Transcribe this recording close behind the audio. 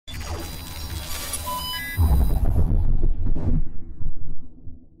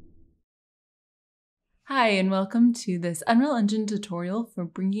Hi, and welcome to this Unreal Engine tutorial for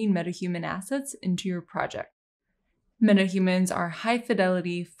bringing metahuman assets into your project. Metahumans are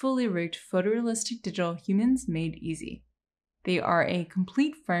high-fidelity, fully rigged photorealistic digital humans made easy. They are a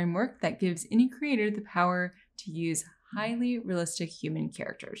complete framework that gives any creator the power to use highly realistic human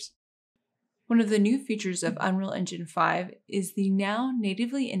characters. One of the new features of Unreal Engine 5 is the now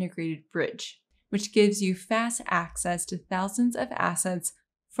natively integrated bridge, which gives you fast access to thousands of assets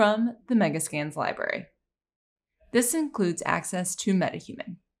from the Megascans library. This includes access to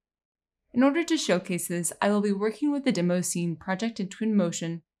Metahuman. In order to showcase this, I will be working with the demo scene project in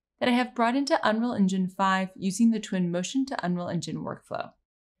Twinmotion that I have brought into Unreal Engine 5 using the Twinmotion to Unreal Engine workflow.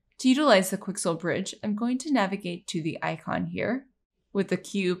 To utilize the Quixel bridge, I'm going to navigate to the icon here with the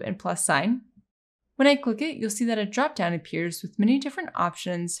cube and plus sign. When I click it, you'll see that a drop-down appears with many different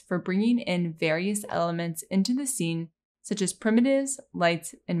options for bringing in various elements into the scene, such as primitives,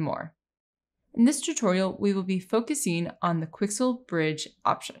 lights, and more. In this tutorial, we will be focusing on the Quixel Bridge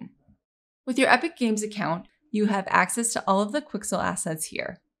option. With your Epic Games account, you have access to all of the Quixel assets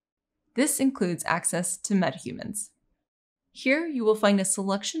here. This includes access to metahumans. Here, you will find a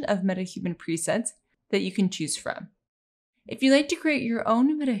selection of metahuman presets that you can choose from. If you'd like to create your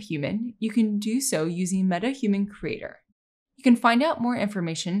own metahuman, you can do so using Metahuman Creator. You can find out more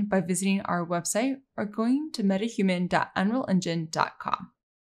information by visiting our website or going to metahuman.unrealengine.com.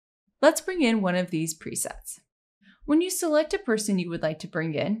 Let's bring in one of these presets. When you select a person you would like to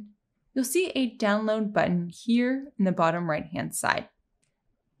bring in, you'll see a download button here in the bottom right-hand side.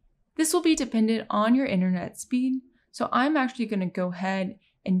 This will be dependent on your internet speed, so I'm actually going to go ahead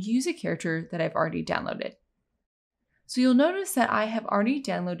and use a character that I've already downloaded. So you'll notice that I have already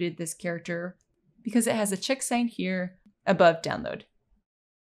downloaded this character because it has a check sign here above download.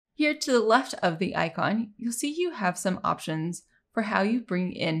 Here to the left of the icon, you'll see you have some options for how you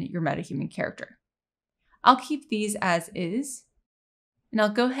bring in your metahuman character. I'll keep these as is, and I'll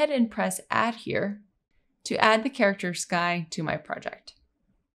go ahead and press add here to add the character Sky to my project.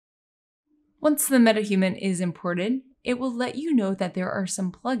 Once the metahuman is imported, it will let you know that there are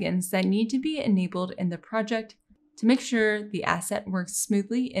some plugins that need to be enabled in the project to make sure the asset works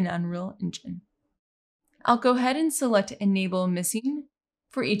smoothly in Unreal Engine. I'll go ahead and select Enable Missing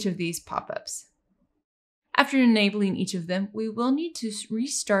for each of these pop-ups. After enabling each of them, we will need to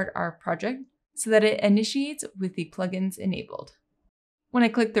restart our project so that it initiates with the plugins enabled. When I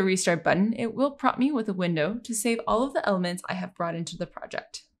click the Restart button, it will prompt me with a window to save all of the elements I have brought into the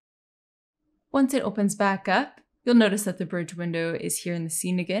project. Once it opens back up, you'll notice that the bridge window is here in the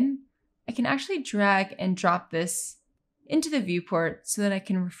scene again. I can actually drag and drop this into the viewport so that I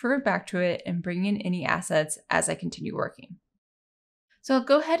can refer back to it and bring in any assets as I continue working. So I'll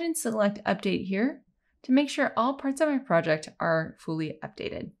go ahead and select Update here to make sure all parts of my project are fully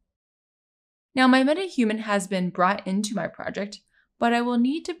updated. Now my metahuman has been brought into my project, but I will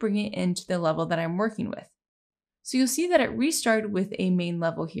need to bring it into the level that I'm working with. So you'll see that it restarted with a main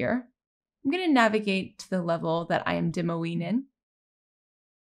level here. I'm going to navigate to the level that I am demoing in.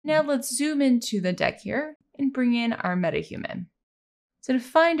 Now let's zoom into the deck here and bring in our metahuman. So to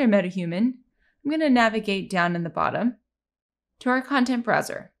find our metahuman, I'm going to navigate down in the bottom to our content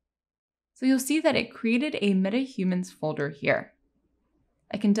browser. So you'll see that it created a metahumans folder here.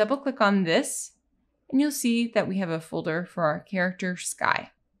 I can double click on this and you'll see that we have a folder for our character Sky.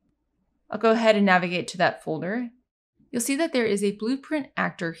 I'll go ahead and navigate to that folder. You'll see that there is a blueprint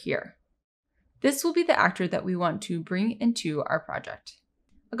actor here. This will be the actor that we want to bring into our project.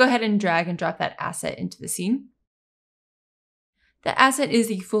 I'll go ahead and drag and drop that asset into the scene. The asset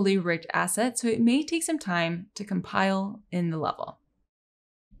is a fully rigged asset, so it may take some time to compile in the level.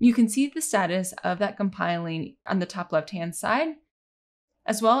 You can see the status of that compiling on the top left-hand side,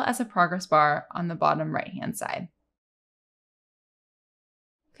 as well as a progress bar on the bottom right-hand side.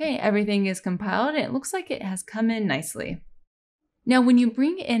 Okay, everything is compiled and it looks like it has come in nicely. Now, when you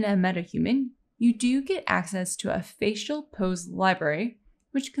bring in a metahuman, you do get access to a facial pose library,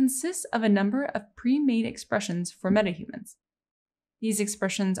 which consists of a number of pre-made expressions for metahumans. These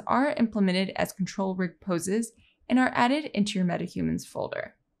expressions are implemented as control rig poses and are added into your metahumans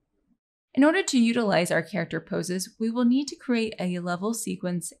folder. In order to utilize our character poses, we will need to create a level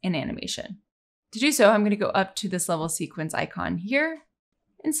sequence and animation. To do so, I'm going to go up to this level sequence icon here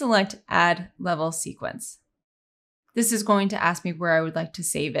and select Add Level Sequence. This is going to ask me where I would like to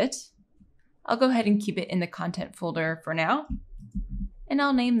save it. I'll go ahead and keep it in the content folder for now, and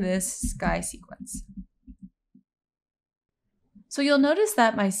I'll name this Sky Sequence. So you'll notice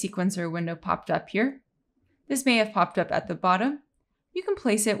that my sequencer window popped up here. This may have popped up at the bottom. You can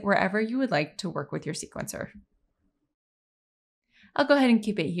place it wherever you would like to work with your sequencer. I'll go ahead and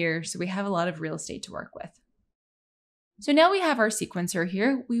keep it here so we have a lot of real estate to work with. So now we have our sequencer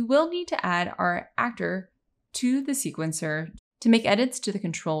here. We will need to add our actor to the sequencer to make edits to the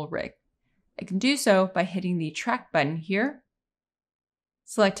control rig. I can do so by hitting the track button here,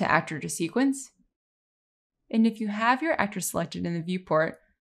 select to actor to sequence, and if you have your actor selected in the viewport,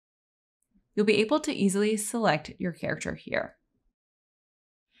 you'll be able to easily select your character here.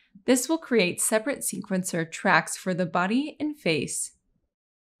 This will create separate sequencer tracks for the body and face.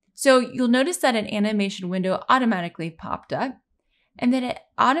 So you'll notice that an animation window automatically popped up, and that it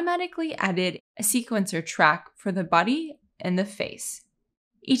automatically added a sequencer track for the body and the face.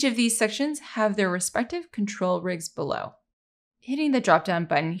 Each of these sections have their respective control rigs below. Hitting the drop-down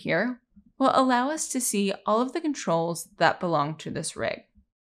button here will allow us to see all of the controls that belong to this rig.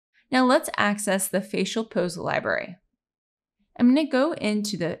 Now let's access the facial pose library. I'm going to go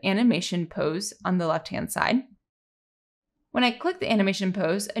into the animation pose on the left-hand side. When I click the animation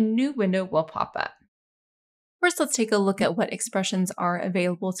pose, a new window will pop up. First, let's take a look at what expressions are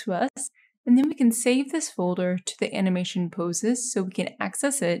available to us, and then we can save this folder to the animation poses so we can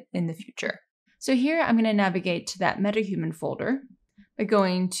access it in the future. So here I'm going to navigate to that MetaHuman folder by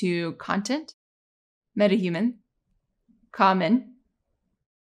going to Content, MetaHuman, Common,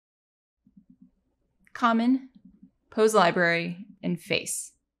 Pose Library, and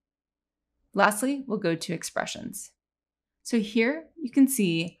Face. Lastly, we'll go to Expressions. So here you can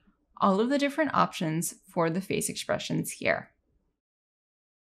see all of the different options for the face expressions here.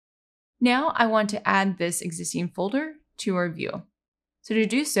 Now I want to add this existing folder to our view. So to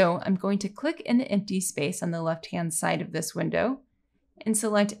do so, I'm going to click in the empty space on the left-hand side of this window and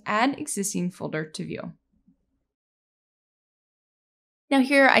select Add Existing Folder to View. Now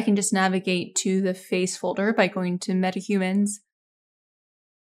here I can just navigate to the face folder by going to MetaHumans,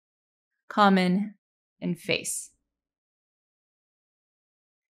 Common, and Face.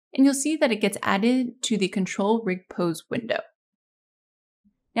 And you'll see that it gets added to the Control Rig Pose window.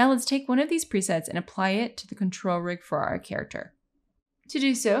 Now let's take one of these presets and apply it to the control rig for our character. To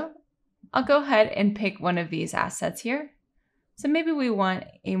do so, I'll go ahead and pick one of these assets here. So maybe we want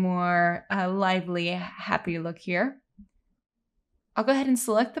a more lively, happy look here. I'll go ahead and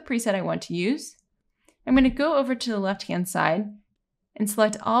select the preset I want to use. I'm going to go over to the left-hand side and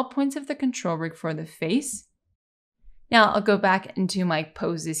select all points of the control rig for the face. Now I'll go back into my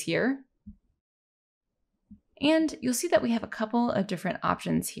poses here. And you'll see that we have a couple of different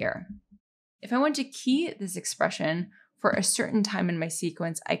options here. If I want to key this expression for a certain time in my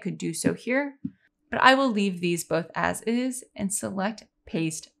sequence, I could do so here, but I will leave these both as is and select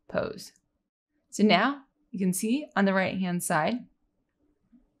Paste Pose. So now you can see on the right-hand side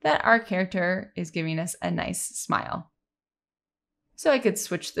that our character is giving us a nice smile. So I could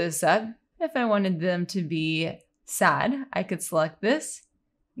switch this up. If I wanted them to be sad, I could select this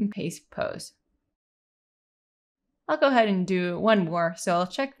and paste pose. I'll go ahead and do one more, so I'll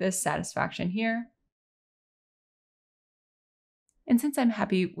check this satisfaction here. And since I'm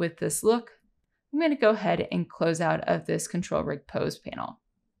happy with this look, I'm going to go ahead and close out of this control rig pose panel.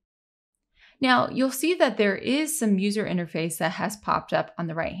 Now you'll see that there is some user interface that has popped up on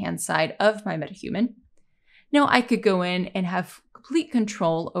the right-hand side of my MetaHuman. Now I could go in and have complete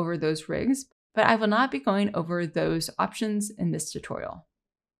control over those rigs, but I will not be going over those options in this tutorial.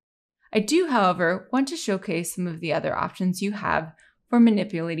 I do, however, want to showcase some of the other options you have for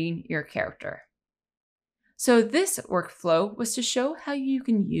manipulating your character. So this workflow was to show how you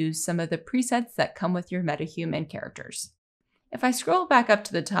can use some of the presets that come with your MetaHuman characters. If I scroll back up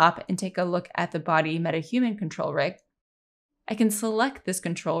to the top and take a look at the body MetaHuman control rig, I can select this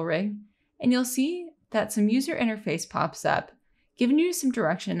control rig and you'll see that some user interface pops up, giving you some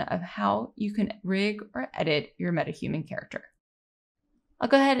direction of how you can rig or edit your MetaHuman character. I'll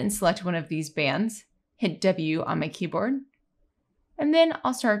go ahead and select one of these bands, hit W on my keyboard, and then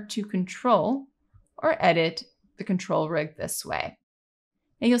I'll start to control or edit the control rig this way.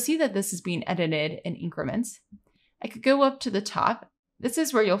 Now you'll see that this is being edited in increments. I could go up to the top. This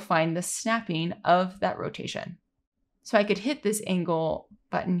is where you'll find the snapping of that rotation. So I could hit this angle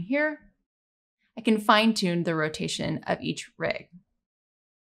button here. I can fine-tune the rotation of each rig.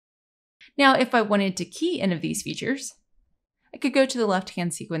 Now, if I wanted to key any of these features, I could go to the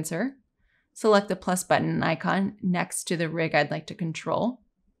left-hand sequencer, select the plus button icon next to the rig I'd like to control,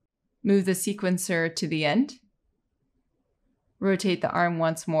 move the sequencer to the end, rotate the arm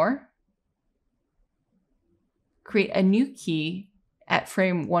once more, create a new key at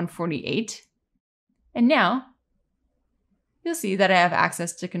frame 148, and now you'll see that I have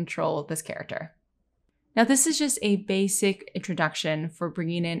access to control this character. Now this is just a basic introduction for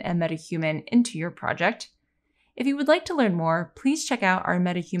bringing in a MetaHuman into your project. If you would like to learn more, please check out our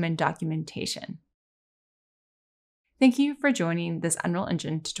MetaHuman documentation. Thank you for joining this Unreal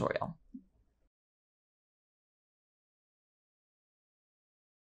Engine tutorial.